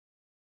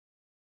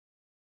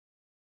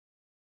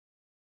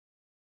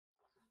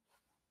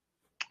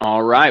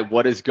All right,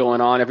 what is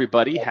going on,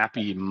 everybody?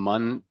 Happy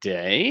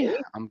Monday.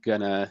 I'm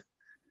gonna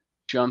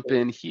jump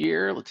in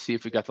here. Let's see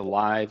if we got the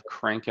live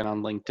cranking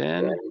on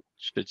LinkedIn.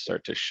 Should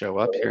start to show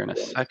up here in a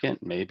second,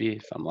 maybe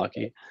if I'm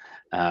lucky.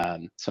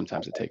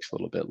 Sometimes it takes a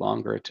little bit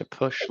longer to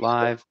push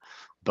live,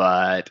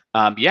 but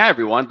yeah,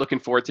 everyone, looking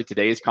forward to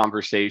today's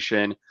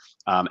conversation.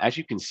 As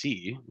you can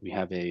see, we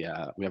have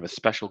a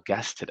special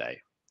guest today.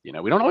 You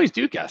know, we don't always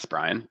do guests,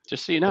 Brian.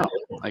 Just so you know,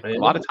 like a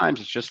lot of times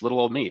it's just little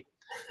old me.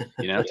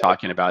 You know,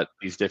 talking about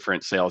these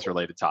different sales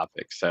related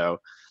topics. So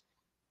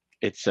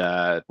it's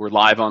we're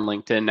live on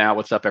LinkedIn now.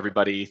 What's up,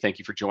 everybody? Thank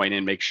you for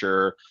joining. Make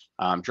sure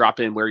drop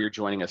in where you're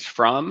joining us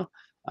from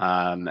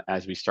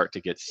as we start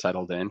to get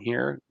settled in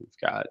here. We've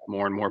got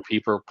more and more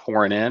people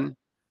pouring in.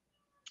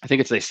 I think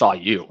it's they saw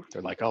you.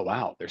 They're like, oh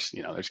wow, there's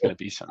there's going to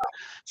be some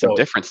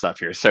different stuff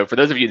here. So for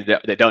those of you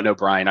that don't know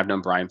Brian, I've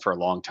known Brian for a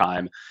long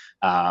time.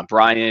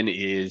 Brian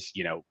is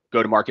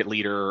go-to-market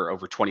leader,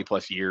 over 20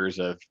 plus years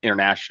of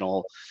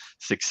international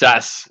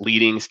success,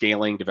 leading,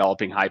 scaling,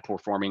 developing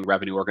high-performing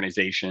revenue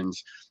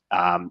organizations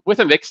with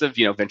a mix of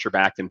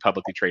venture-backed and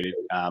publicly traded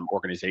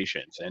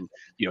organizations. And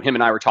him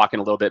and I were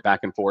talking a little bit back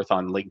and forth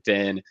on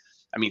LinkedIn.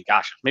 I mean,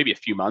 gosh, maybe a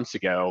few months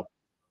ago.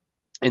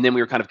 And then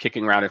we were kind of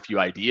kicking around a few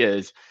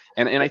ideas.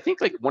 And I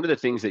think like one of the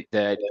things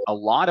that a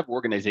lot of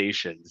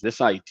organizations,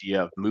 this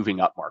idea of moving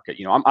up market,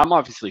 I'm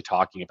obviously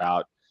talking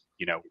about,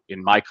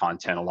 in my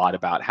content a lot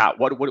about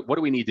what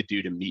do we need to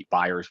do to meet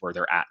buyers where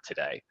they're at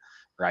today,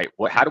 right?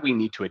 How do we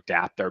need to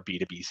adapt our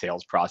B2B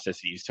sales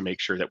processes to make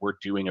sure that we're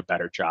doing a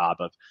better job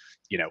of,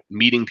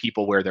 meeting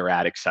people where they're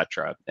at, et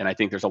cetera. And I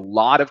think there's a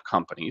lot of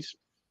companies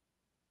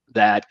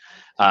that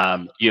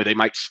they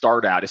might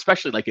start out,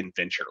 especially like in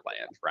venture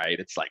land, right?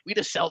 It's like we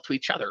just sell to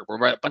each other.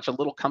 We're a bunch of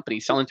little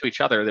companies selling to each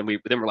other. Then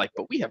we're like,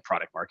 but we have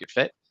product market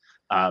fit.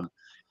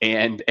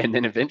 And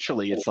then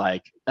eventually it's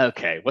like,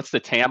 okay, what's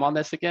the TAM on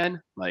this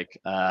again? Like,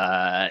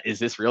 is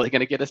this really going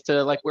to get us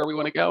to like where we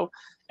want to go?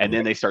 And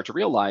then they start to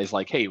realize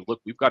like, hey,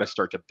 look, we've got to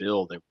start to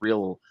build a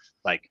real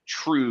like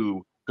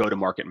true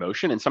go-to-market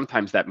motion. And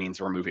sometimes that means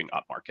we're moving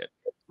up market,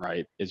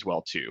 right, as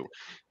well too.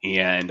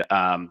 And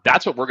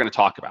that's what we're going to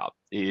talk about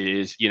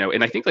is,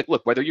 and I think like,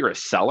 look, whether you're a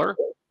seller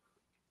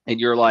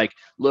and you're like,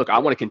 look, I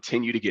want to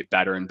continue to get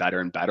better and better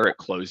and better at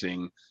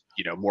closing,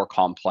 more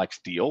complex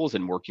deals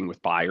and working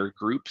with buyer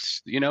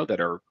groups,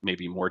 that are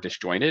maybe more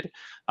disjointed,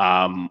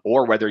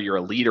 or whether you're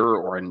a leader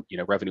or in,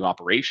 revenue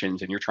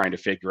operations and you're trying to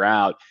figure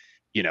out,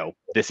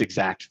 this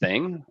exact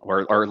thing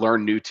or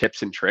learn new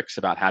tips and tricks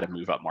about how to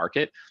move up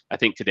market. I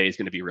think today is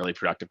going to be a really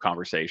productive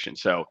conversation.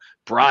 So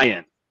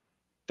Brian,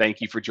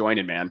 thank you for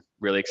joining, man.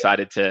 Really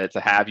excited to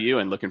have you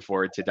and looking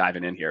forward to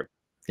diving in here.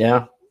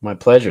 Yeah, my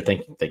pleasure.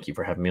 Thank you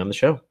for having me on the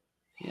show.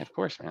 Yeah, of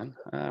course, man.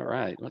 All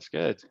right, that's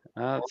good.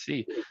 Let's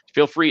see.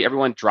 Feel free,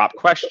 everyone, drop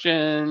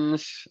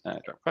questions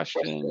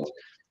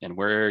and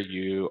where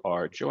you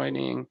are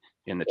joining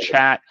in the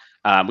chat.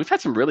 We've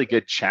had some really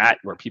good chat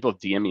where people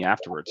DM me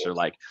afterwards. They're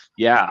like,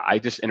 yeah, I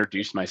just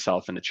introduced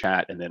myself in the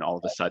chat and then all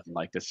of a sudden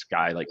like this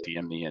guy like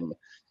DM me and,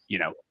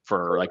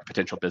 for like a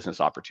potential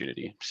business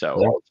opportunity. So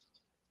yeah.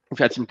 We've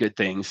had some good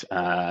things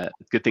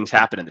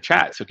happen in the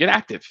chat. So get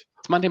active.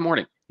 It's Monday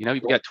morning.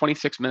 You've got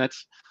 26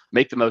 minutes.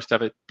 Make the most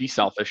of it. Be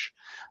selfish.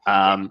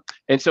 And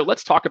so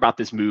let's talk about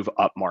this move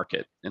up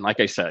market. And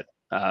like I said,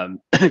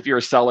 if you're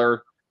a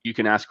seller, you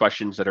can ask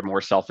questions that are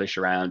more selfish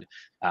around,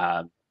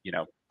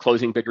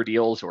 closing bigger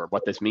deals or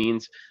what this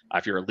means.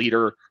 If you're a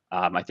leader,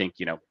 I think,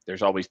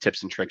 there's always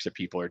tips and tricks that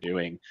people are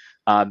doing.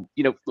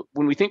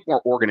 When we think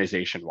more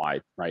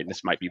organization-wide, right, and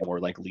this might be more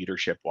like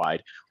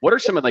leadership-wide, what are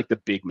some of like the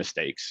big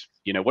mistakes?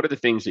 What are the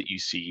things that you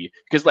see?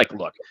 Because like,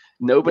 look,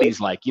 nobody's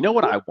like,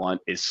 what I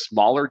want is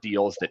smaller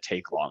deals that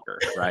take longer,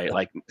 right?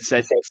 Like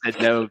said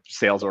no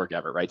sales org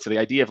ever, right? So the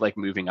idea of like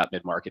moving up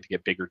mid-market to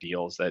get bigger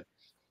deals that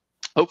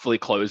hopefully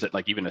close at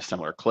like even a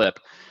similar clip.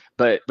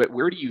 But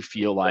where do you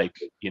feel like,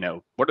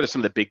 what are some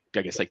of the big,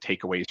 I guess, like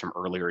takeaways from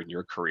earlier in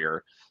your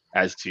career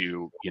as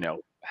to,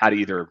 how to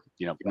either,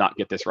 not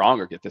get this wrong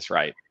or get this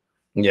right?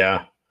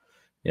 Yeah.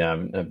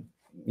 I've,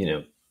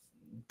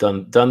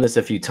 done this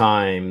a few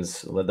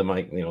times, led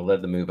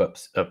the move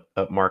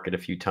up market a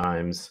few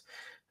times.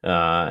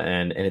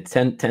 And it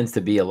tends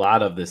to be a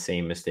lot of the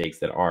same mistakes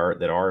that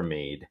are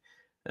made.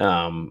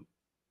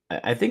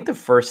 I think the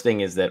first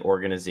thing is that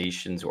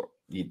organizations,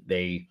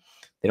 they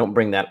don't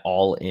bring that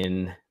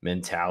all-in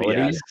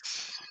mentality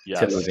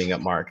to moving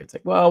up markets.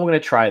 Like, well, we're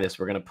going to try this.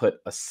 We're going to put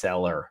a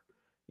seller,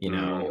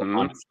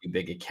 on a few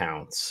big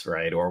accounts,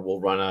 right? Or we'll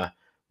run a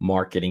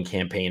marketing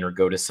campaign or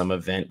go to some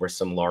event where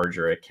some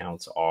larger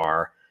accounts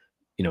are.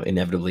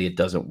 Inevitably it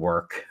doesn't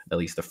work at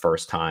least the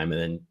first time,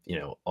 and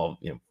then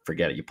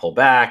forget it. You pull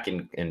back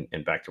and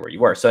back to where you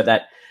were. So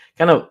that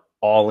kind of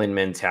all-in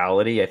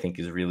mentality, I think,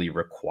 is really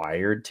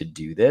required to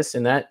do this,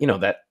 and that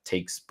that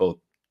takes both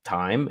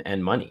time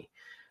and money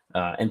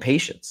and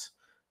patience.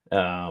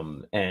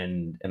 And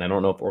I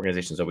don't know if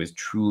organizations always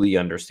truly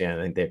understand.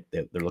 I think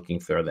they're looking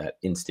for that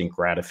instant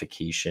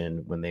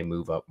gratification when they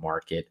move up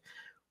market.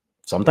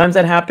 Sometimes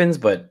that happens,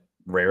 but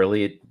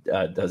rarely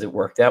does it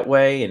work that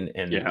way. And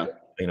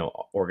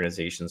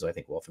organizations, I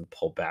think, will often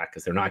pull back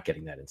because they're not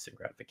getting that instant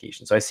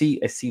gratification. So I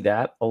see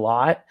that a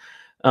lot.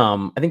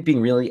 I think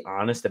being really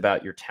honest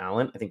about your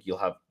talent, I think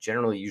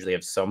you'll usually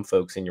have some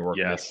folks in your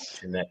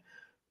organization that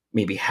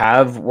maybe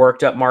have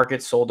worked up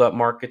markets, sold up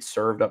markets,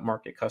 served up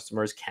market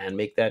customers, can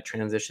make that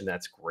transition.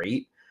 That's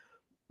great.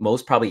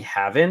 Most probably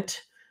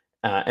haven't.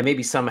 And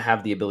maybe some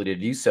have the ability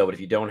to do so, but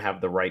if you don't have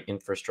the right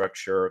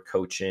infrastructure,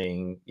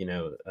 coaching,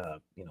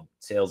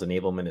 sales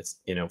enablement,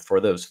 it's, for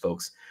those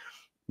folks,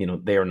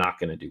 they are not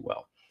going to do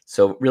well.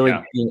 So really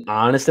being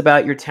honest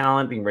about your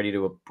talent, being ready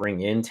to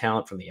bring in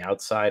talent from the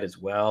outside as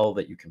well,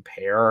 that you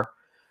compare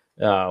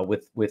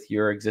with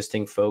your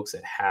existing folks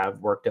that have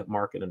worked up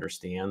market,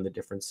 understand the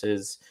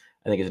differences,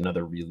 I think is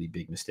another really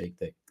big mistake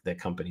that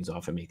companies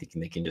often make, thinking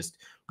they can just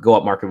go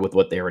up market with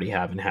what they already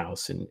have in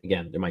house. And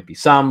again, there might be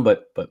some,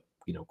 but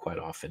quite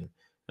often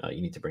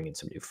you need to bring in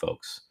some new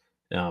folks.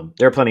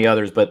 There are plenty of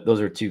others, but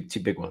those are two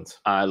big ones.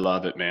 I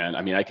love it, man.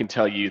 I mean, I can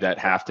tell you that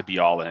have to be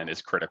all in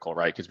is critical,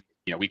 right? Because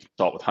we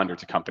consult with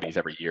hundreds of companies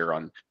every year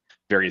on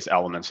various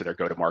elements of their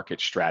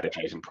go-to-market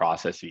strategies and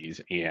processes,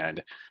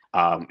 and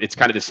it's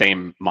kind of the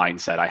same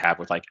mindset I have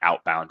with like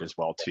outbound as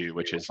well too,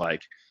 which is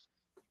like,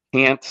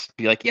 can't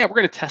be like, yeah, we're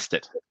going to test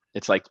it.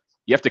 It's like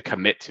you have to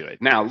commit to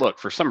it. Now, look,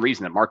 for some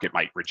reason, the market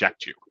might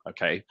reject you,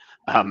 okay,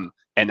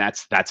 and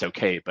that's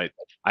okay. But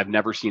I've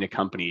never seen a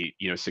company,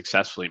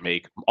 successfully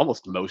make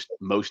almost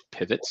most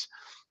pivots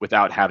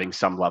without having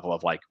some level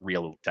of like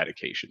real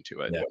dedication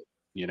to it.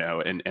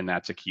 Yeah. And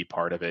that's a key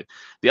part of it.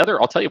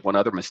 I'll tell you one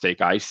other mistake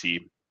I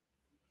see,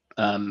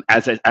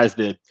 as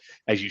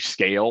you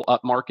scale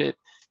up market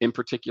in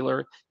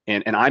particular,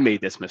 and I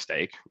made this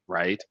mistake,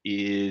 right,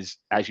 is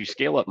as you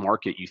scale up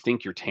market, you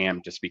think your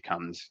TAM just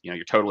becomes,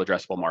 your total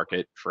addressable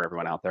market for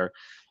everyone out there,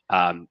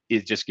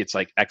 it just gets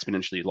like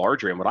exponentially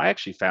larger. And what I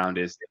actually found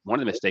is one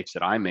of the mistakes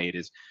that I made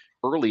is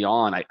early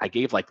on, I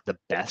gave like the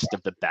best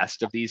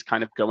of these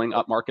kind of going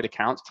up market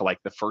accounts to like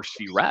the first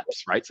few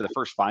reps, right? So the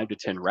first 5 to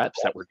 10 reps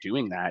that were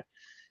doing that.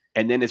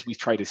 And then as we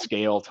try to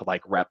scale to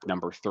like rep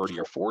number 30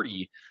 or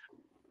 40,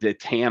 the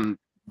TAM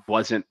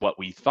wasn't what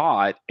we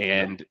thought.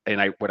 And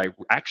what I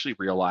actually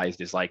realized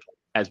is, like,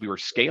 as we were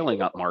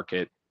scaling up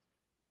market,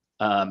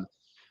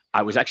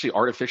 I was actually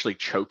artificially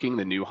choking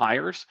the new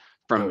hires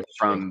from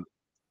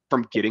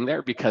getting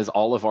there, because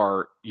all of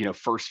our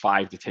first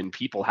 5 to 10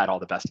 people had all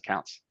the best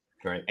accounts.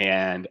 Right.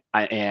 And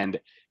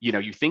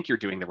you think you're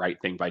doing the right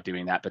thing by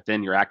doing that, but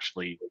then you're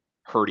actually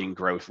hurting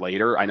growth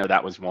later. I know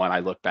that was one. I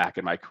look back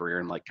in my career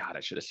and I'm like, God, I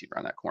should have seen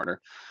around that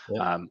corner.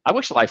 Yeah. I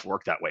wish life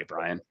worked that way,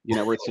 Bryan,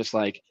 where it's just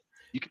like,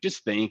 you could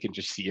just think and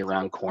just see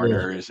around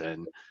corners.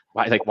 And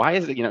why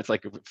is it, it's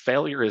like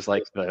failure is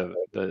like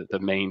the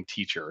main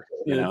teacher,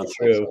 It's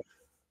true.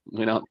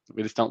 Like,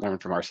 we just don't learn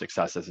from our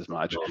successes as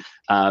much.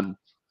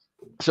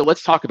 So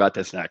let's talk about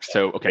this next.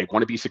 So, okay,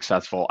 want to be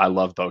successful. I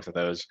love both of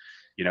those.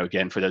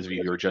 Again, for those of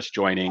you who are just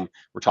joining,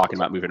 we're talking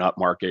about moving up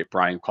market.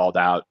 Bryan called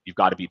out, you've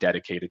got to be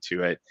dedicated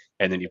to it.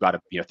 And then you've got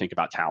to, think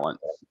about talent,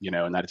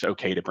 and that it's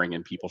okay to bring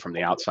in people from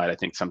the outside. I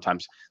think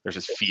sometimes there's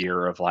this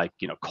fear of like,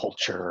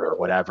 culture or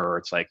whatever.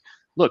 It's like,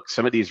 look,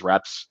 some of these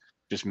reps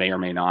just may or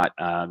may not,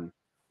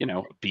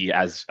 be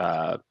as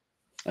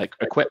like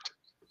equipped,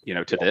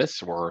 to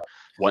this, or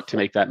want to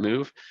make that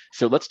move.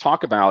 So let's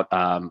talk about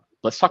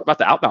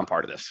the outbound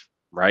part of this,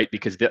 right?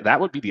 Because that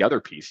would be the other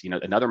piece.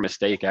 Another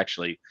mistake,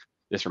 actually,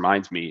 this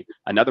reminds me,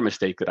 another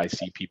mistake that I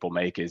see people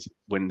make is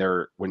when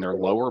they're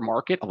lower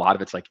market, a lot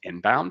of it's like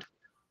inbound.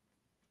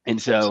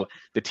 And so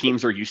the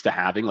teams are used to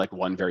having like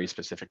one very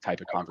specific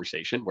type of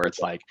conversation where it's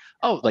like,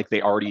 oh, like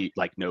they already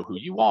like know who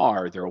you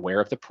are, they're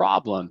aware of the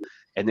problem.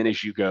 And then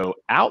as you go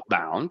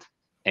outbound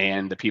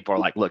and the people are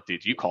like, look,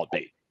 dude, you called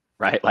bait,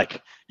 right?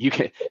 Like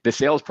the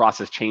sales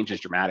process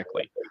changes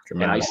dramatically.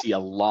 And I see a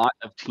lot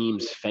of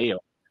teams fail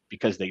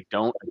because they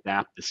don't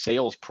adapt the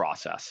sales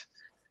process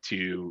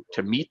to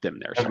meet them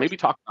there. So maybe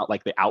talk about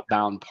like the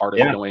outbound part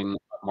of going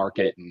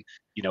market and,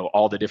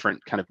 all the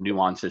different kind of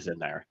nuances in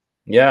there.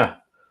 Yeah.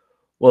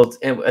 Well,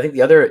 and I think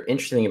the other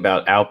interesting thing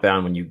about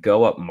outbound when you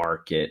go up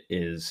market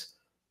is,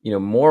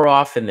 more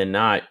often than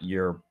not,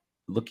 you're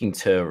looking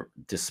to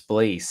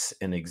displace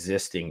an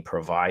existing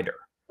provider.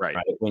 Right.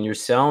 When you're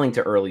selling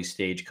to early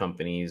stage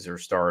companies or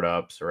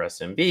startups or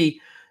SMB,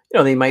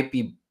 they might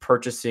be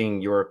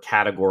purchasing your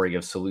category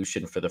of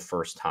solution for the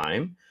first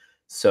time.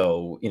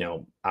 So,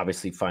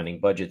 obviously finding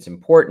budget's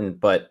important,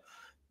 but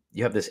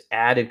you have this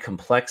added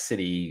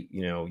complexity,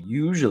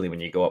 usually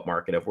when you go up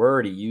market, if we're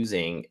already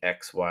using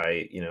X,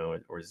 Y,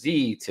 or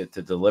Z to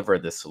deliver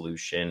the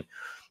solution.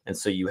 And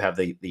so you have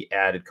the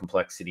added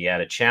complexity,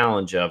 added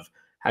challenge of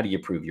how do you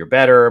prove you're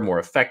better, more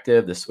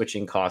effective, the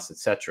switching costs, et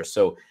cetera.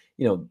 So,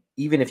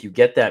 even if you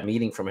get that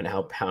meeting from an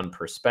outbound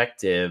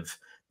perspective,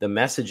 the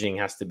messaging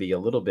has to be a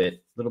little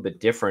bit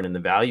different, and the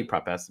value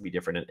prop has to be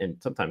different. And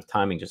sometimes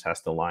timing just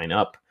has to line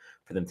up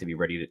for them to be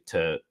ready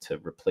to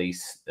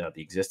replace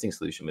the existing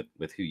solution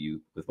with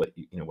what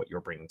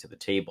you're bringing to the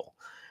table.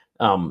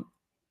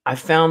 I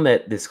found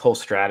that this whole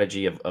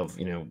strategy of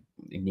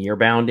near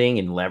bounding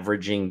and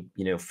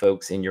leveraging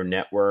folks in your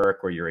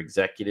network or your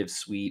executive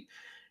suite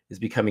is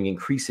becoming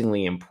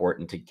increasingly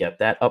important to get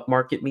that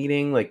upmarket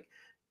meeting. Like,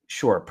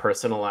 sure,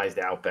 personalized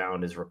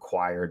outbound is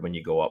required when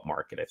you go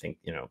upmarket. I think,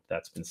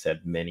 that's been said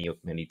many,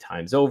 many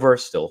times over,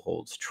 still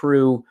holds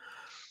true.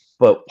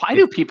 But why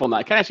do people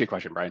not? Can I ask you a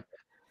question, Brian?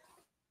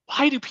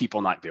 Why do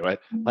people not do it?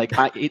 Like,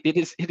 it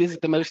is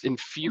the most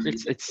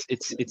infuriating.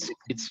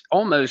 It's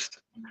almost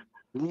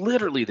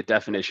literally the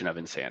definition of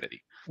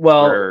insanity.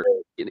 well, Where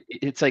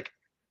it's like,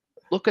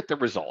 look at the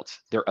results;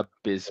 they're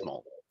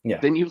abysmal. yeah,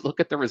 Then you look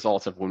at the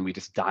results of when we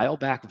just dial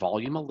back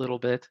volume a little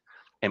bit,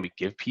 and we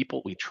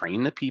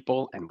train the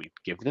people, and we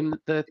give them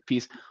the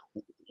piece.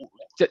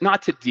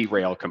 Not to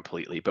derail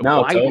completely, but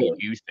no, why do totally.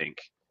 you think?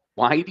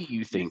 Why do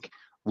you think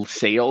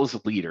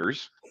sales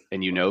leaders,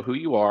 and you know who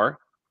you are,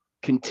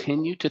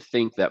 continue to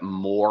think that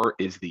more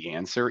is the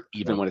answer,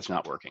 even when it's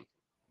not working?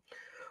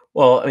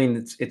 Well, I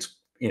mean, it's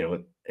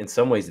in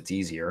some ways it's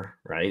easier,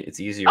 right? It's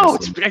easier to Oh,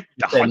 it's send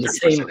the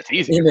same 100% it's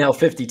easier. email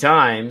 50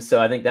 times.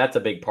 So I think that's a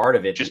big part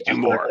of it. Just The do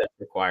effort more. that's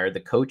required,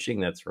 the coaching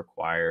that's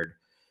required.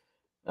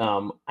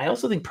 I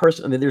also think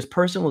I mean, there's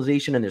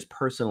personalization and there's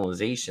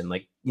personalization.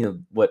 Like,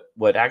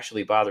 what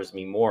actually bothers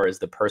me more is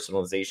the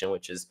personalization,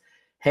 which is,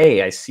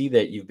 hey, I see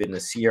that you've been the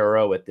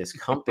CRO at this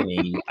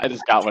company, I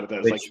just got one of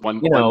those, like which,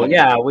 one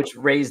minute. which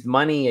raised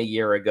money a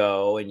year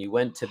ago, and you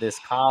went to this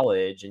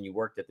college and you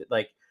worked at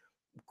like,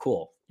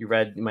 cool, you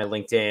read my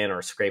LinkedIn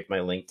or scraped my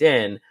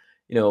LinkedIn.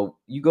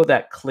 You go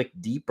that click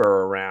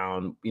deeper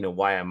around,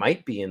 why I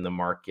might be in the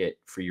market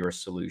for your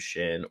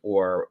solution,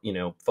 or,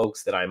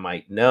 folks that I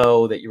might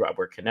know that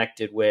we're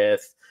connected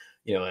with,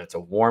 it's a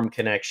warm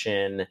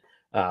connection,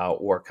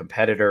 or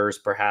competitors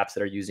perhaps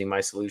that are using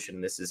my solution.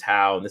 And this is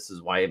how, and this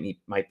is why it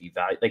might be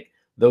valued. Like,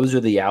 those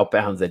are the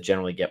outbounds that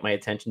generally get my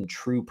attention.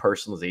 True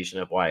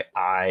personalization of why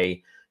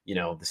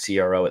the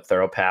CRO at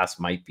Thoropass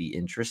might be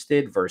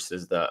interested,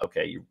 versus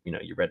okay,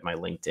 you read my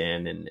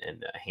LinkedIn and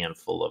a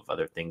handful of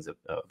other things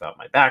about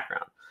my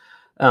background.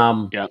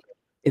 Yeah.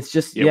 It's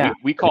just, Yeah,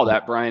 we call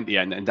that, Brian.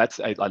 Yeah, and that's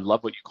I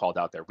love what you called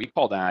out there. We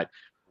call that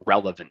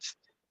relevance.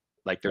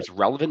 Like, there's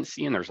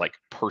relevancy and there's like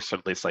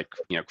it's like,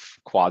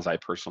 quasi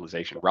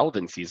personalization.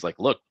 Relevancy is like,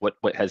 look, what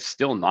has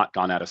still not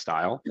gone out of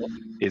style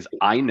is,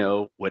 I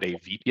know what a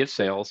VP of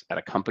sales at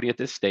a company at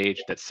this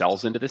stage that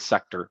sells into this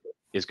sector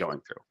is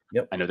going through.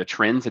 Yep. I know the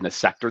trends in the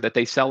sector that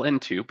they sell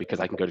into, because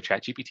I can go to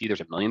ChatGPT.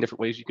 There's a million different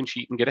ways you can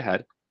cheat and get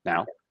ahead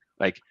now.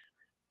 Like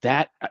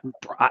that,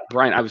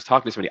 Brian, I was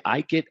talking to somebody.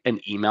 I get an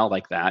email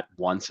like that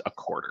once a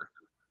quarter.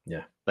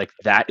 Yeah. Like,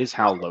 that is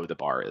how low the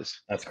bar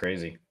is. That's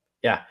crazy.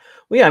 Yeah.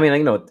 Well, yeah, I mean,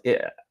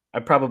 I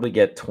probably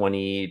get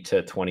 20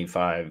 to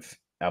 25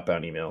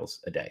 outbound emails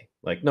a day.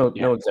 Like, no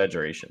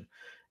exaggeration.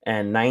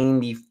 And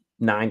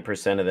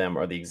 99% of them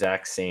are the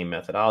exact same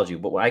methodology.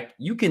 But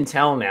you can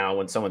tell now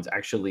when someone's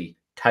actually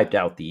typed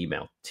out the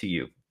email to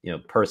you,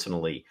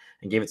 personally,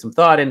 and gave it some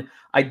thought. And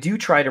I do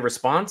try to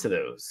respond to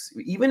those,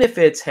 even if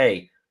it's,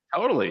 hey,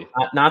 Totally.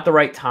 not the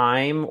right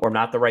time or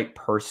not the right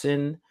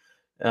person.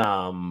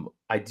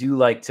 I do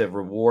like to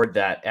reward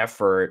that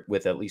effort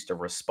with at least a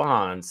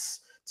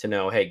response to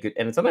know, hey, good.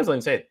 And sometimes let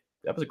me say,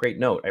 that was a great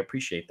note. I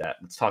appreciate that.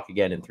 Let's talk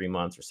again in 3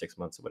 months or 6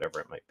 months or whatever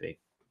it might be.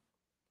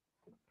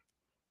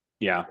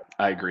 Yeah,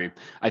 I agree.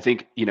 I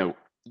think,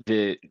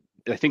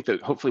 I think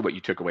that hopefully what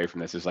you took away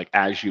from this is, like,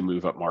 as you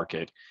move up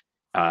market,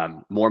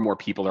 more and more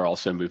people are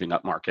also moving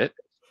up market.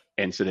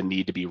 And so the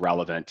need to be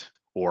relevant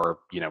or,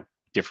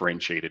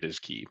 differentiated is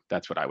key.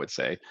 That's what I would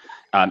say.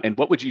 And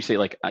what would you say,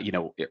 like,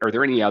 are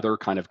there any other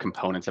kind of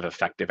components of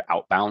effective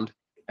outbound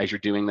as you're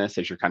doing this,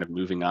 as you're kind of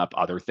moving up,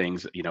 other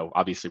things?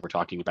 Obviously we're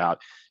talking about,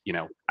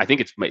 I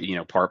think it's,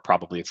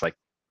 probably it's like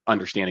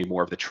understanding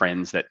more of the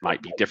trends that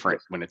might be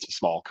different when it's a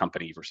small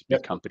company versus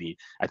big company.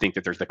 I think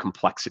that there's the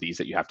complexities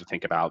that you have to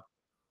think about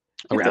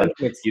around.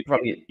 It's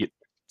probably,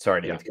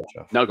 sorry to Yeah. cut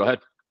you off. No, go ahead.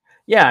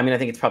 Yeah, I mean, I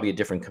think it's probably a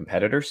different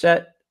competitor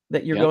set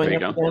that you're Yeah, there going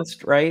you up go.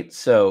 against, right?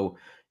 So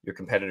your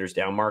competitors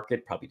down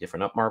market, probably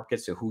different up market.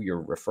 So who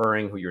you're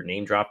referring, who you're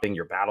name dropping,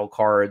 your battle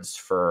cards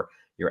for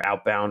your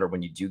outbound, or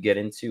when you do get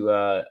into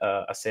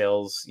a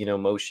sales,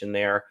 motion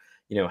there,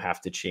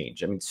 have to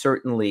change. I mean,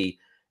 certainly,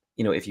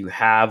 if you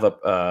have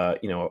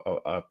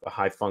a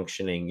high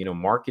functioning,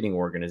 marketing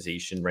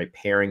organization, right,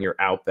 pairing your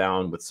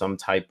outbound with some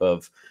type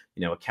of,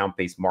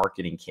 account-based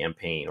marketing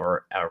campaign,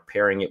 or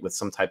pairing it with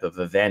some type of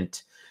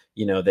event,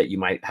 that you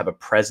might have a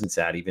presence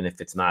at, even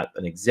if it's not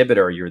an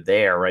exhibitor, you're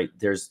there, right?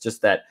 There's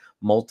just that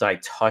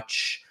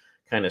multi-touch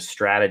kind of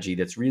strategy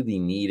that's really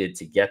needed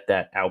to get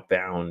that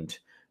outbound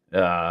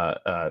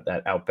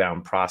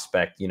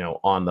prospect,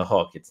 on the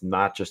hook. It's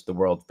not just the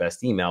world's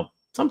best email.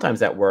 Sometimes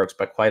that works,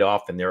 but quite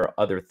often there are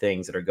other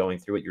things that are going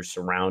through it. You're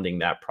surrounding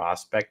that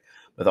prospect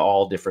with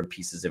all different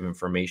pieces of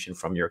information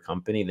from your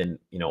company. Then,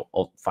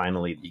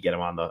 finally you get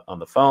them on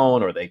the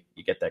phone, or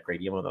you get that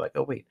great email. And they're like,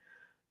 oh wait,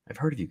 I've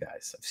heard of you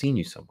guys. I've seen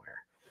you somewhere.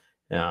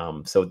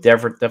 So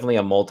definitely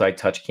a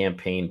multi-touch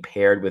campaign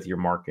paired with your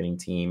marketing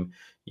team,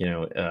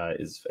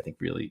 is, I think,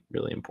 really,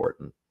 really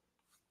important.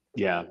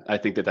 Yeah, I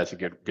think that that's a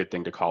good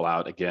thing to call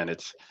out. Again,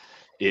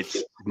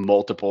 it's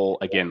multiple,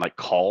 again, like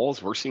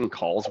calls. We're seeing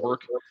calls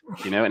work,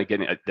 and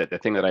again, the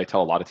thing that I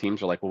tell a lot of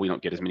teams are like, well, we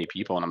don't get as many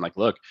people. And I'm like,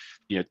 look,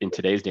 in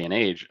today's day and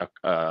age,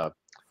 a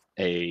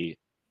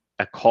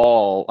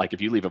call, like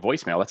if you leave a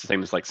voicemail, that's the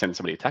same as like sending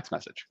somebody a text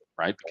message,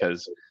 right?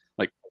 Because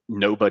like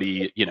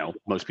nobody,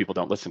 most people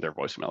don't listen to their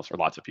voicemails, or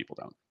lots of people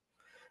don't,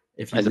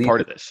 If you as a leave,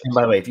 part of this. and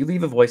by the way, if you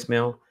leave a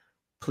voicemail,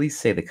 please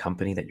say the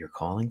company that you're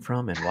calling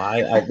from and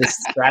why. This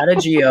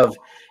strategy of,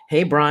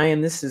 hey,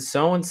 Brian, this is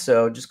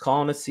so-and-so, just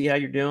calling to see how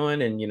you're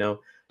doing. And,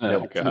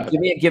 Oh, God.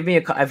 give me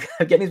a call. I've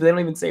getting these, they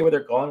don't even say where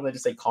they're calling. They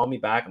just say, call me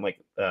back. I'm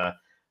like, I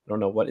don't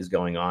know what is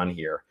going on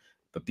here,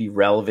 but be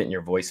relevant in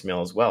your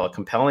voicemail as well. A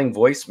compelling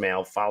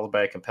voicemail followed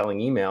by a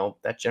compelling email,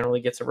 that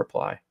generally gets a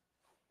reply.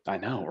 I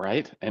know,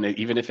 right? And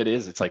even if it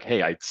is, it's like,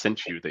 hey, I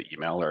sent you the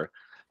email, or,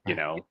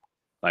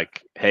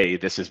 like, hey,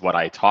 this is what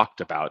I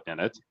talked about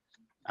in it.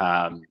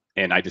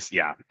 And I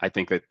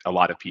think that a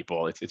lot of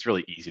people, it's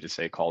really easy to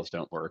say calls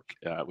don't work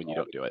when you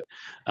don't do it.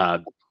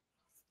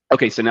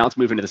 Okay, so now let's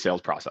move into the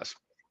sales process.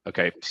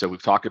 Okay, so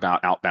we've talked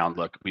about outbound.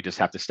 Look, we just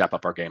have to step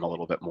up our game a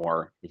little bit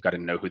more. We've got to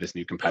know who this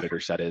new competitor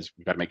set is.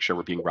 We've got to make sure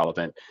we're being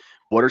relevant.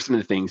 What are some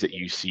of the things that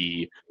you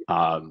see,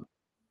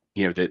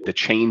 the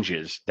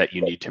changes that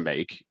you need to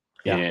make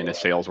in a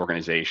sales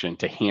organization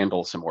to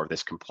handle some more of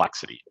this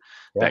complexity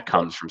that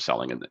comes from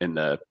selling in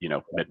the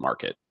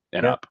mid-market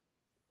and up?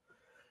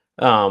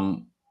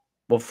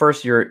 Well,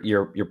 first,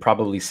 you're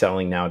probably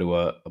selling now to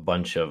a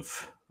bunch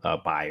of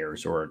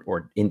buyers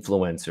or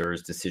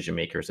influencers, decision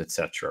makers,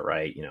 etc.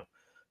 Right?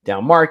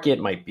 Down market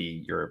might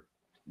be your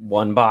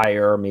one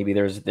buyer. Maybe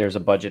there's a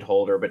budget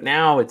holder, but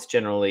now it's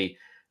generally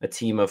a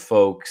team of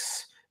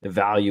folks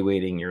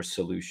evaluating your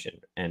solution,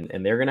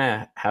 and they're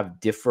gonna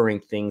have differing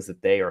things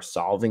that they are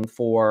solving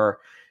for,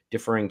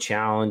 differing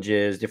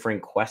challenges,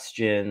 different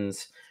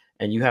questions.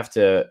 And you have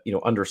to,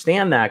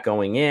 understand that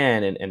going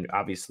in, and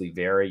obviously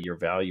vary your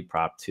value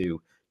prop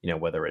to,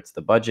 whether it's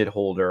the budget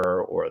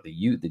holder or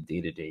the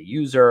day-to-day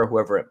user,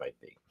 whoever it might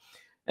be.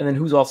 And then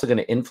who's also going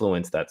to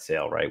influence that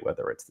sale, right?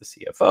 Whether it's the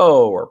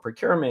CFO or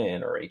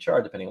procurement or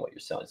HR, depending on what you're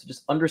selling. So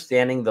just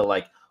understanding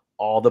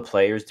all the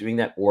players, doing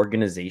that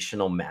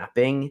organizational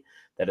mapping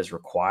that is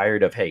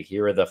required of, hey,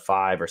 here are the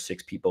 5 or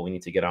 6 people we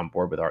need to get on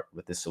board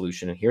with this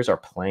solution, and here's our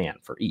plan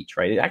for each,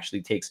 right? It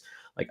actually takes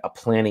like a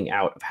planning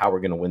out of how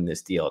we're going to win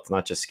this deal. It's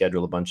not just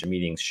schedule a bunch of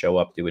meetings, show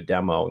up, do a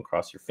demo, and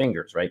cross your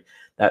fingers, right?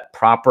 That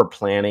proper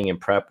planning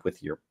and prep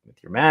with your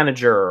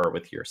manager or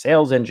with your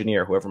sales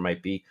engineer, whoever it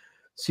might be,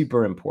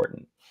 super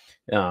important.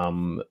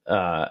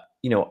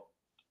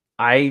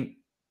 I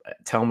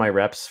tell my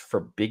reps for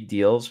big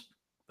deals,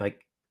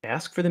 like,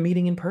 ask for the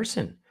meeting in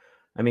person.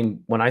 I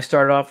mean, when I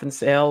started off in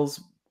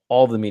sales,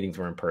 all the meetings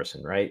were in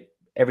person, right?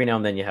 Every now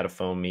and then you had a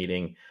phone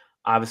meeting.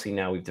 Obviously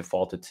now we've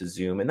defaulted to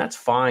Zoom, and that's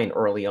fine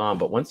early on,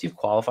 but once you've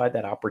qualified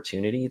that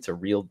opportunity, it's a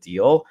real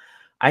deal.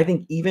 I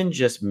think even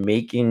just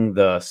making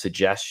the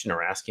suggestion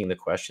or asking the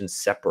question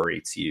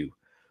separates you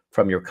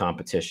from your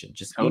competition.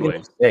 Just Totally.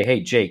 even say,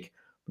 hey, Jake,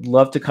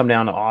 love to come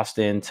down to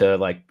Austin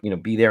to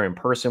be there in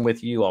person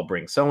with you. I'll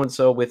bring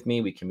so-and-so with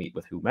me. We can meet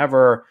with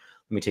whomever.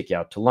 Let me take you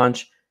out to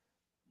lunch.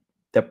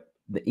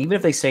 Even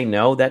if they say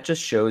no, that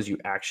just shows you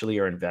actually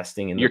are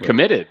investing in. You're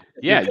committed.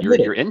 Yeah,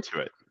 you're into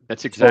it.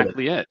 That's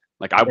exactly it.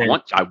 Like, I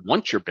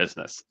want your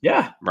business.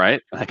 Yeah.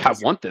 Right. Like, I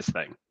want this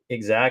thing.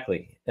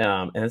 Exactly.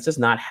 And it's just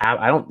not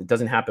it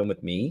doesn't happen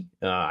with me.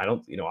 I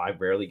don't, I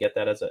rarely get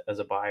that as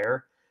a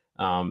buyer.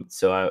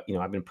 So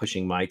I've been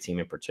pushing my team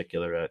in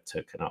particular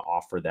to kind of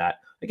offer that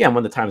again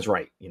when the time's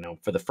right.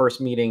 For the first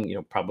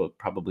meeting,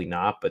 probably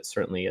not, but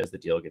certainly as the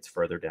deal gets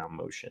further down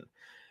motion.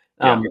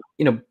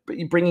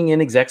 Bringing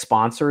in exec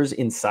sponsors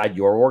inside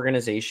your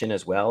organization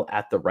as well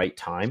at the right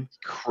time.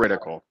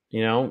 Critical.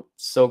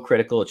 So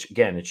critical.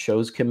 It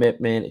shows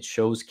commitment. It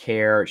shows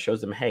care. It shows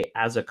them, hey,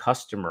 as a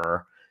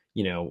customer,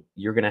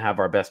 you're going to have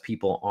our best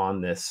people on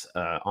this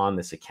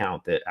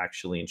account that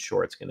actually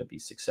ensure it's going to be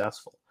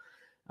successful.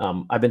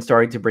 I've been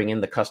starting to bring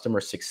in the customer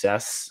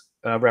success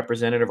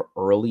representative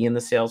early in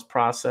the sales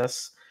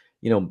process.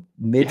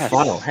 Mid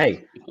funnel. Yes.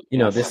 Hey,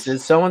 this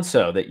is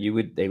so-and-so that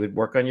they would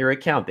work on your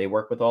account. They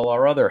work with all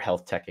our other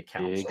health tech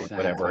accounts or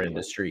whatever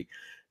industry.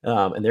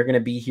 And they're going to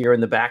be here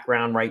in the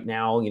background right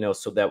now,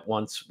 so that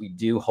once we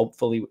do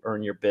hopefully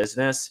earn your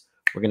business,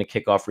 we're going to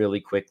kick off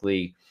really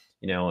quickly,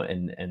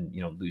 and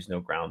lose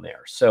no ground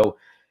there. So,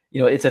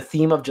 it's a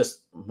theme of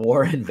just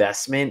more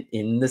investment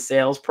in the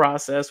sales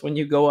process when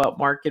you go up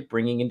market,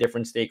 bringing in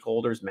different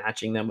stakeholders,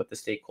 matching them with the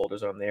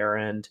stakeholders on their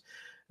end.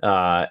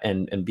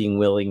 And being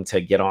willing to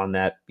get on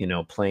that,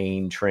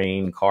 plane,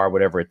 train, car,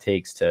 whatever it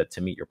takes to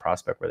meet your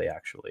prospect where they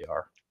actually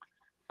are.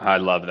 I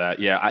love that.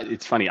 Yeah,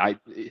 it's funny. I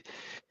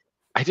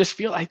just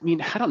feel, I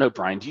don't know,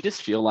 Brian, do you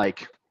just feel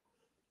like,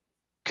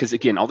 because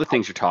again, all the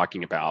things you're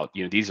talking about,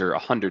 these are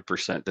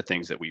 100% the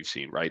things that we've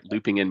seen, right?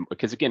 Looping in,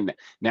 because again,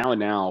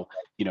 now,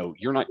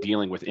 you're not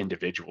dealing with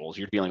individuals,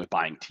 you're dealing with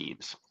buying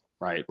teams.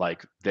 Right?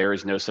 Like, there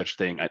is no such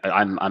thing.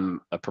 I'm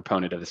a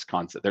proponent of this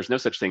concept. There's no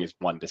such thing as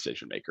one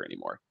decision maker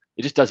anymore.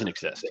 It just doesn't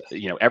exist.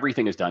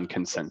 Everything is done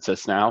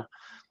consensus now.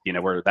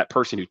 where that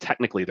person who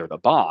technically they're the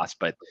boss,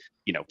 but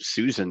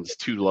Susan's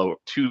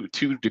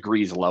two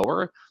degrees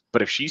lower.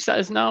 But if she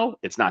says no,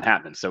 it's not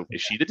happening. So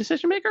is she the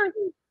decision maker?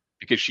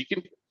 Because she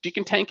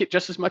can tank it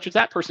just as much as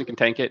that person can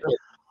tank it.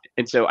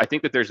 And so I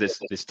think that there's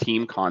this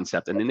team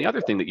concept. And then the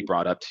other thing that you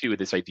brought up too,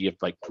 this idea of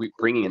like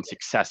bringing in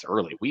success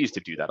early. We used to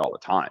do that all the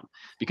time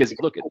because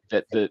look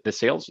at the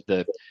sales,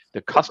 the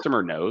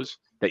customer knows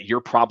that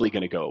you're probably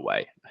going to go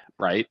away,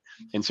 right?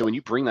 And so when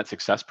you bring that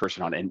success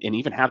person on and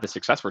even have the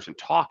success person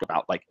talk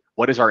about like,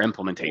 what does our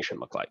implementation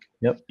look like?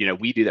 Yep.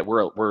 We do that.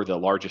 We're the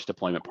largest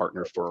deployment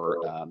partner for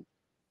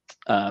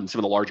some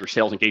of the larger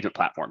sales engagement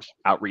platforms,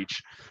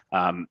 Outreach,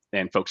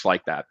 and folks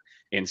like that.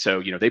 And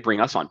so, they bring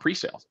us on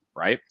pre-sales,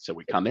 right? So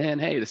we come in,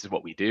 hey, this is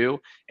what we do.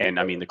 And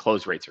I mean, the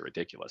close rates are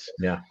ridiculous.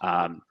 Yeah.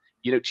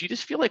 Do you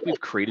just feel like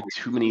we've created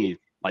too many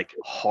like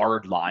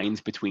hard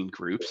lines between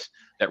groups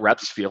that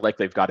reps feel like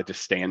they've got to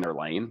just stay in their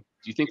lane?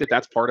 Do you think that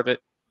that's part of it?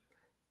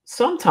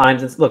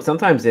 Sometimes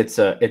it's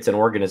an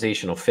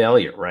organizational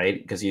failure, right?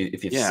 Because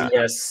if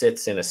CS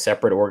sits in a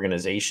separate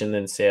organization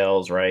than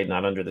sales, right,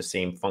 not under the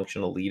same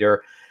functional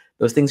leader,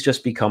 those things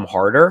just become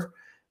harder.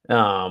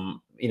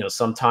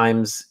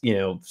 Sometimes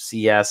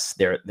CS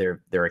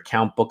their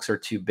account books are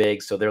too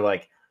big, so they're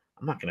like,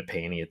 I'm not going to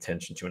pay any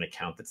attention to an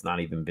account that's not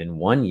even been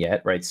won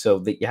yet, right? So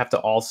that you have to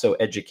also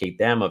educate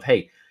them of,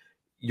 hey,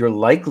 you're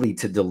likely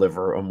to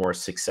deliver a more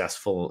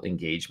successful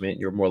engagement.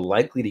 You're more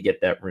likely to get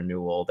that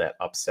renewal, that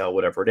upsell,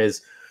 whatever it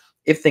is,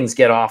 if things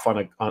get off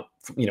on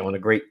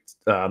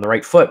the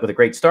right foot with a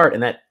great start.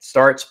 And that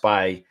starts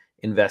by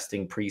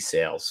investing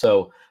pre-sales.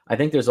 So I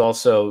think there's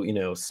also,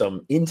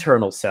 some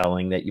internal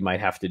selling that you might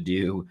have to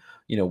do,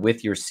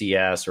 with your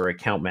CS or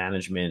account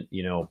management,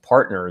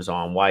 partners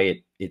on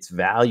why it's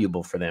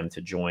valuable for them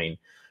to join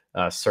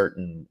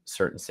certain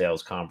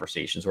sales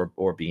conversations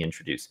or be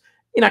introduced.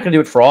 You're not going to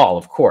do it for all,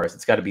 of course.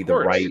 It's got to be the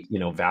right,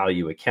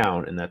 value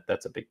account, and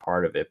that's a big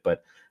part of it.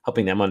 But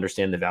helping them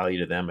understand the value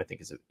to them, I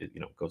think,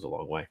 goes a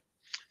long way.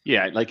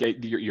 Yeah, like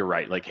you're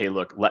right. Like, hey,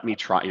 look, let me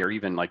try, or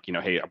even like,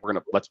 hey,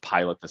 let's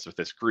pilot this with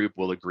this group.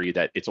 We'll agree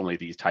that it's only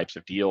these types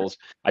of deals.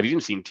 I've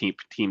even seen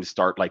teams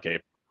start like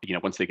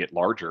once they get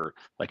larger,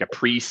 like a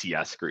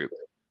pre-CS group,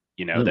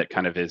 that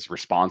kind of is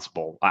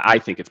responsible. I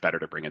think it's better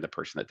to bring in the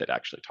person that did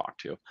actually talk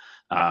to.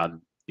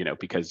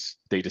 Because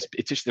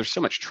there's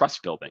so much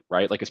trust building,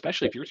 right? Like,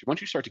 especially once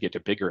you start to get to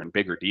bigger and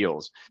bigger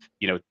deals,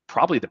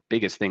 probably the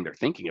biggest thing they're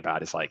thinking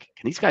about is like,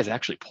 can these guys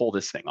actually pull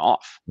this thing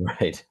off?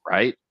 Right.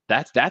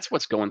 That's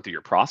what's going through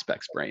your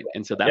prospect's brain.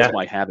 And so that's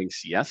why having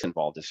CS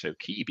involved is so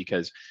key,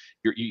 because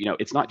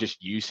it's not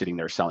just you sitting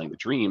there selling the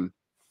dream.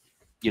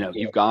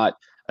 You've got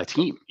a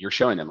team. You're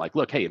showing them like,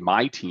 look, hey,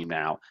 my team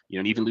now,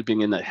 and even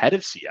looping in the head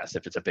of CS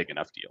if it's a big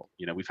enough deal.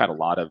 We've had a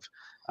lot of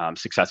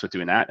success with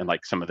doing that, and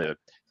like some of the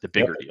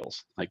bigger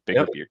deals, like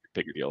bigger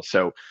deals.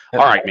 So,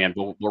 all right, man,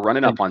 we're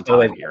running up on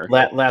time here.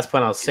 Last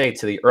point I'll say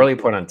to the early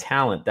point on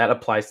talent, that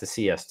applies to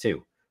CS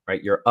too,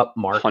 right? Your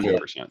upmarket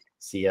 100%.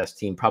 CS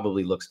team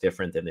probably looks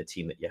different than the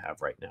team that you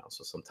have right now.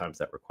 So sometimes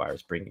that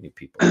requires bringing new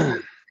people.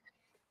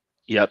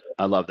 Yep,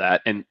 I love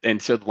that.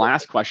 And so the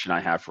last question I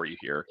have for you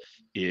here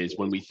is,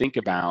 when we think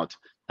about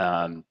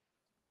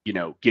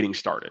getting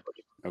started,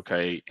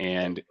 okay,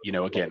 and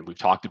again, we've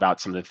talked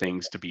about some of the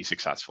things to be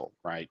successful,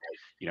 right?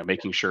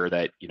 Making sure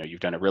that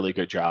you've done a really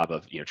good job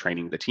of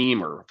training the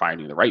team or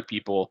finding the right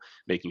people,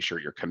 making sure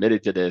you're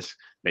committed to this,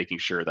 making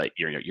sure that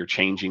you're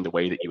changing the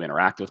way that you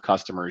interact with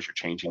customers, you're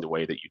changing the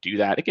way that you do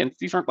that. Again,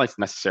 these aren't like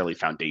necessarily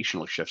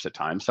foundational shifts at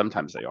times.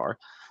 Sometimes they are.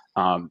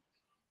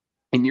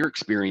 In your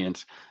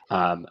experience,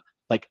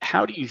 like,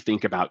 how do you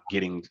think about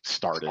getting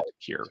started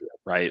here,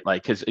 right?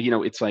 Like, because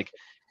it's like,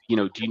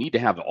 do you need to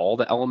have all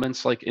the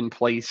elements like in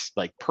place,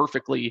 like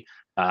perfectly?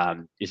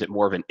 Is it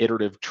more of an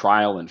iterative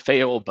trial and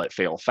fail, but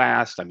fail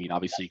fast? I mean,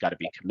 obviously you got to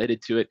be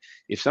committed to it.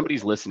 If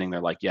somebody's listening, they're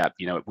like, yeah,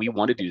 we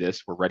want to do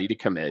this, we're ready to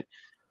commit.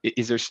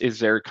 Is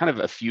there kind of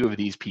a few of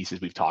these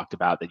pieces we've talked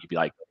about that you'd be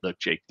like, look,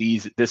 Jake,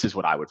 this is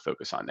what I would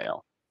focus on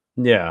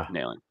nailing?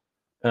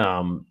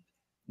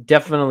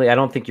 Definitely, I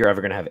don't think you're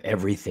ever going to have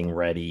everything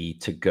ready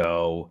to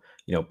go,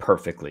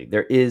 perfectly.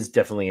 There is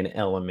definitely an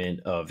element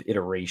of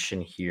iteration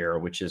here,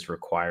 which is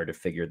required to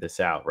figure this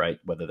out, right?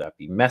 Whether that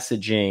be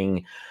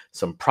messaging,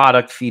 some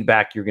product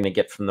feedback you're going to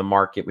get from the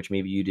market, which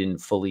maybe you didn't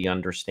fully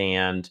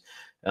understand,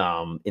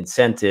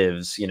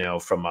 incentives,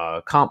 from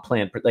a comp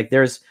plan. Like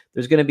there's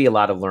going to be a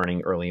lot of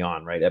learning early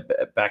on, right?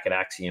 Back at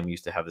Axiom, we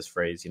used to have this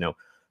phrase,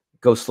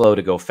 go slow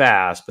to go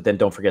fast, but then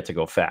don't forget to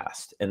go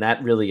fast. And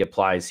that really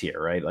applies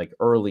here, right? Like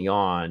early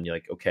on, you're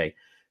like, okay,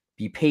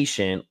 be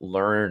patient,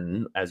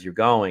 learn as you're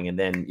going, and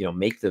then,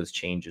 make those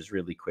changes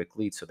really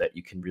quickly so that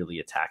you can really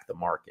attack the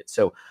market.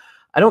 So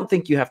I don't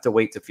think you have to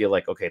wait to feel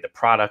like, okay, the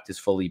product is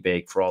fully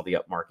baked for all the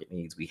upmarket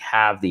needs. We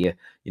have we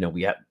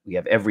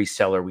have every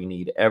seller we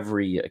need,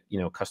 every,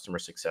 customer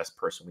success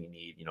person we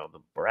need,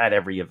 we're at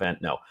every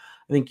event. No,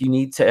 I think you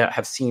need to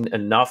have seen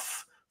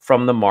enough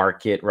from the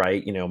market,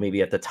 right?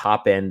 Maybe at the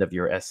top end of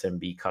your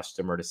SMB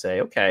customer to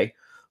say, okay,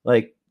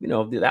 like,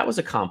 that was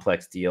a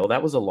complex deal.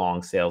 That was a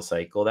long sales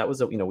cycle. That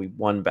was we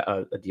won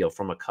a deal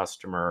from a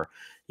customer.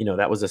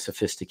 That was a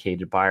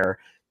sophisticated buyer.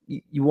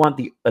 You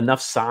want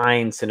enough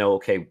signs to know,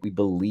 okay, we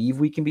believe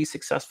we can be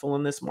successful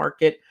in this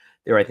market.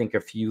 There, I think, a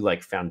few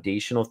like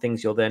foundational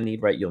things you'll then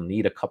need, right? You'll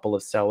need a couple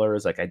of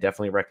sellers. Like, I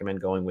definitely recommend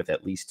going with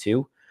at least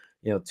two,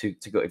 to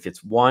go. If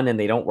it's one and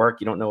they don't work,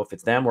 you don't know if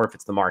it's them or if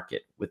it's the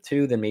market. With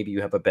two, then maybe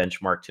you have a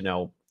benchmark to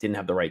know didn't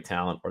have the right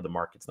talent or the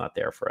market's not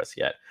there for us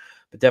yet.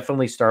 But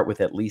definitely start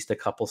with at least a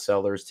couple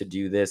sellers to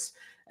do this.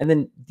 And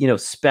then,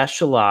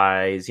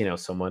 specialize,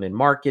 someone in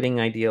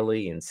marketing,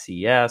 ideally in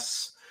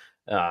CS,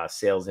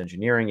 sales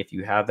engineering, if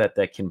you have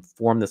that can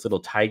form this little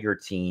tiger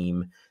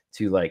team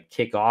to like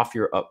kick off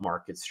your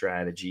upmarket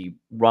strategy,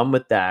 run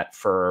with that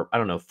for, I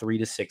don't know, 3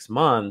 to 6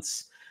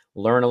 months,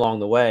 learn along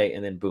the way,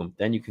 and then boom,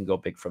 then you can go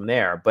big from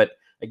there. But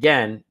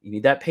again, you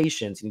need that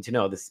patience. You need to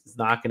know this is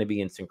not going to be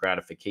instant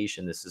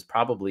gratification. This is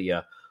probably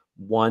a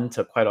 1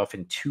 to quite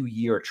often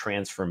 2-year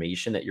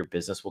transformation that your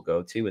business will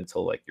go to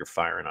until like you're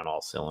firing on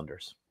all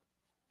cylinders.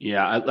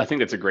 Yeah, I think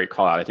that's a great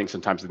call out. I think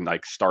sometimes in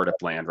like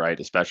startup land, right,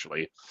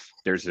 especially,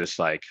 there's this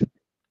like,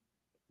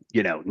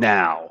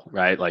 now,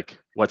 right? Like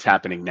what's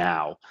happening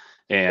now,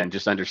 and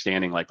just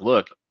understanding like,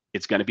 look,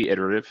 it's going to be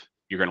iterative.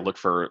 You're going to look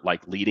for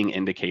like leading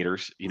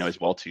indicators, as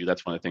well too.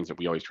 That's one of the things that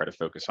we always try to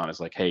focus on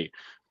is like, hey,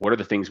 what are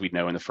the things we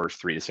know in the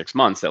first 3 to 6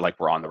 months that like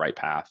we're on the right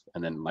path,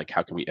 and then like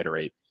how can we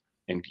iterate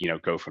and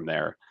go from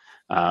there.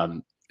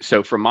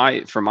 So from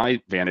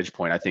my vantage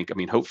point, I think,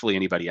 hopefully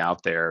anybody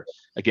out there,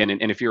 again,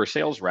 and if you're a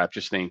sales rep,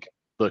 just think,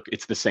 look,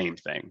 it's the same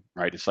thing,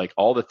 right? It's like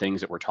all the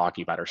things that we're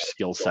talking about are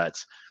skill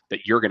sets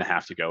that you're going to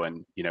have to go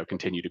and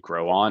continue to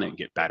grow on and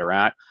get better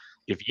at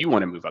if you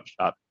want to move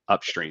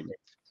upstream.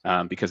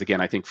 Because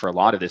again, I think for a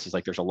lot of this is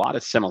like there's a lot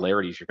of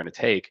similarities you're going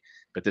to take,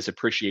 but this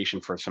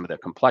appreciation for some of the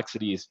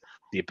complexities,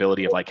 the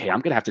ability of like, hey,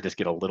 I'm going to have to just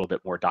get a little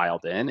bit more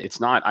dialed in. It's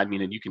not,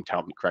 and you can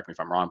tell me, correct me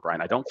if I'm wrong,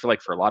 Brian. I don't feel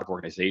like for a lot of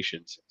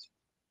organizations,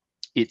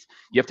 you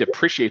have to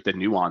appreciate the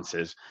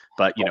nuances,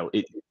 but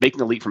making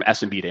the leap from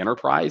SMB to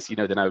enterprise,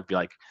 then I would be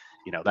like,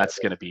 that's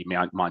going to be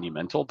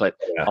monumental. But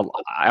Yeah.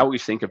 I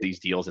always think of these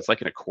deals, it's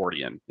like an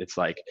accordion. It's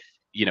like,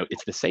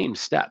 it's the same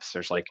steps.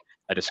 There's like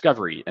a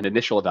discovery, an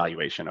initial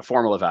evaluation, a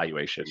formal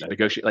evaluation, a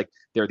negotiate. Like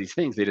there are these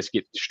things, they just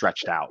get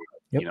stretched out.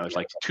 Yep. There's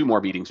like 2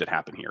 more meetings that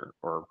happen here,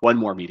 or 1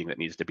 more meeting that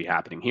needs to be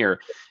happening here.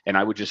 And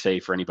I would just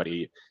say for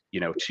anybody,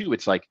 too,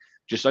 it's like,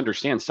 just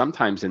understand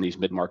sometimes in these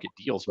mid-market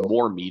deals,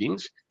 more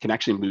meetings can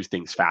actually move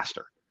things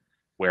faster.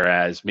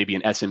 Whereas maybe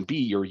an SMB,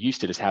 you're used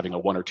to just having a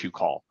 1 or 2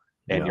 call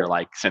and you're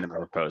like, send them a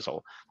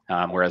proposal.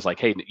 Whereas like,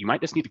 hey, you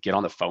might just need to get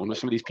on the phone with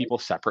some of these people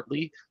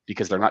separately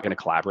because they're not going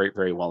to collaborate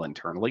very well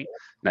internally.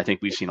 And I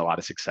think we've seen a lot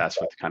of success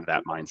with kind of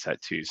that mindset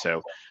too.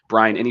 So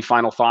Brian, any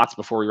final thoughts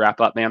before we wrap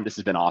up, man? This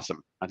has been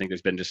awesome. I think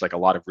there's been just like a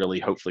lot of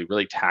hopefully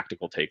really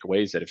tactical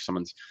takeaways that if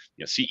someone's,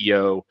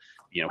 CEO,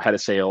 head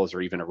of sales,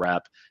 or even a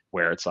rep,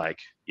 where it's like,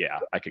 yeah,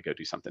 I could go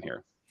do something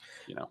here,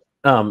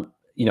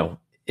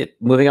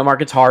 moving up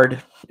market's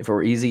hard. If it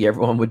were easy,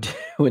 everyone would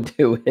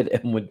do it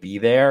and would be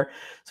there.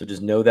 So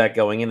just know that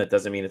going in. That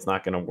doesn't mean it's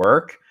not going to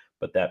work,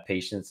 but that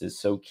patience is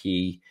so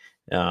key.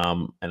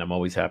 And I'm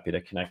always happy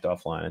to connect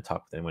offline and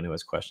talk with anyone who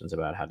has questions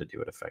about how to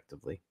do it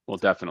effectively. We'll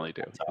definitely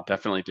do.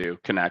 Definitely do.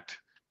 Connect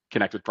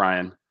with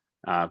Brian.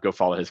 Go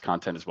follow his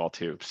content as well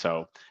too.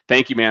 So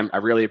thank you, man. I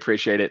really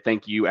appreciate it.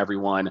 Thank you,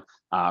 everyone,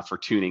 for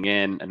tuning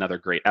in. Another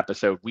great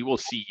episode. We will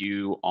see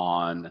you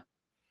on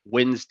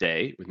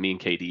Wednesday with me and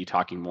KD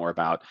talking more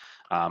about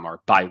our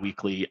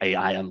bi-weekly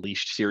AI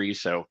Unleashed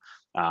series. So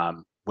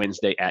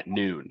Wednesday at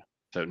noon,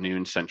 so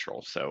noon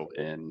Central. So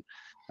in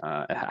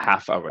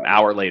half of an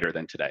hour later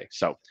than today.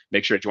 So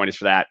make sure to join us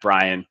for that.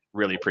 Brian,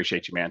 really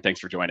appreciate you, man. Thanks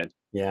for joining.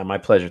 Yeah, my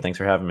pleasure. Thanks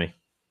for having me.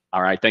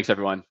 All right. Thanks,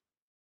 everyone.